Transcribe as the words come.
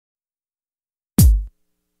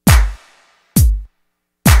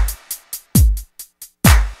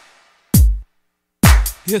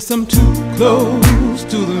Yes, I'm too close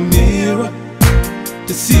to the mirror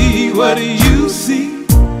to see what you see.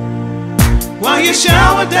 While you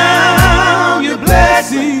shower down your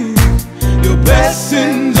blessings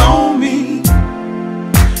on me.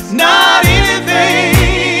 Not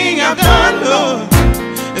anything I've done, Lord,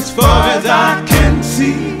 as far as I can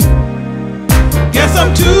see. Guess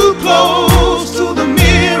I'm too close to the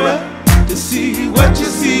mirror to see what you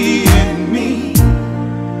see in me.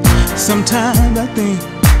 Sometimes I think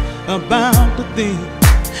about the things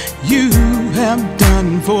you have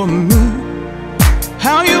done for me.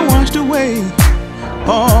 How you washed away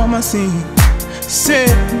all my sins,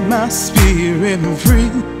 set my spirit free.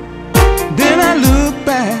 Then I look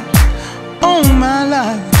back on my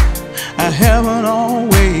life, I haven't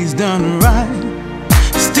always done right.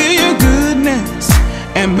 Still your goodness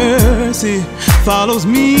and mercy follows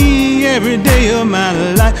me every day of my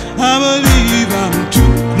life. I believe I'm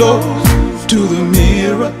too close to the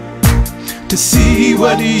mirror to see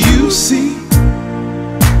what you see.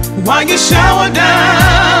 While you shower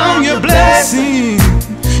down your blessings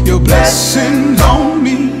on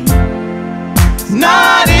me.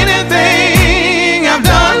 Not anything I've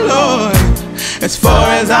done, Lord, as far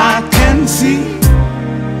as I can see.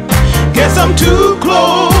 Guess I'm too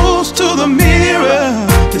close to the mirror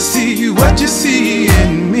to see what you see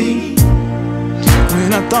in me.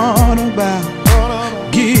 When I thought about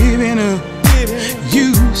giving up,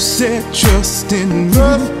 you said trust in me.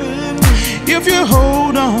 If you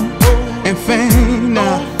hold on and faint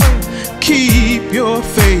now, keep your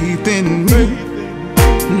faith in me.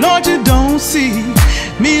 Lord, you don't see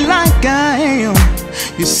me like I am,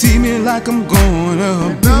 you see me like I'm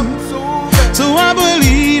gonna be. So I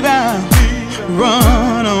believe I'll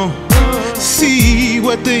run on, see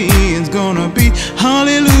what the end's gonna be.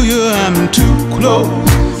 Hallelujah, I'm too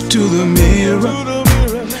close to the mirror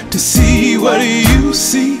to see what you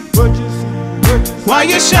see. While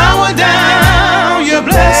you shower down your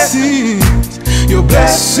blessings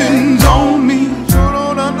on me.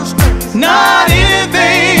 Not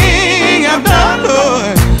anything I've done,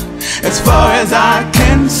 Lord, as far as I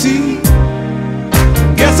can see.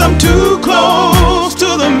 Guess I'm too close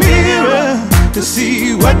to the mirror to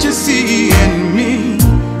see what you see in me.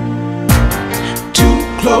 Too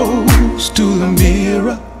close to the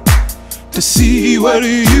mirror to see what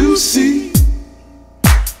you see.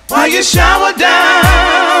 While you shower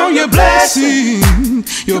down your blessings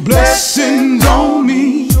on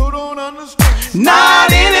me.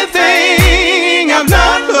 Not anything I've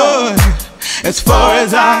done, Lord, as far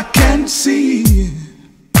as I can see.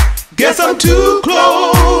 Guess I'm too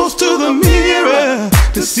close to the mirror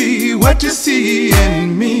to see what you see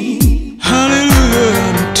in me. Hallelujah,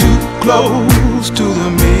 I'm too close to the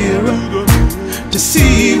mirror to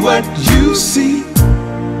see what you see.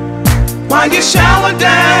 While you shower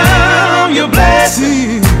down your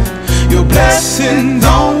blessings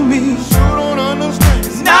on me.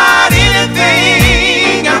 Not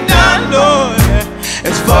anything I've done, Lord,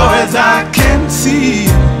 as far as I can see.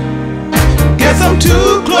 Guess I'm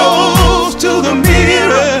too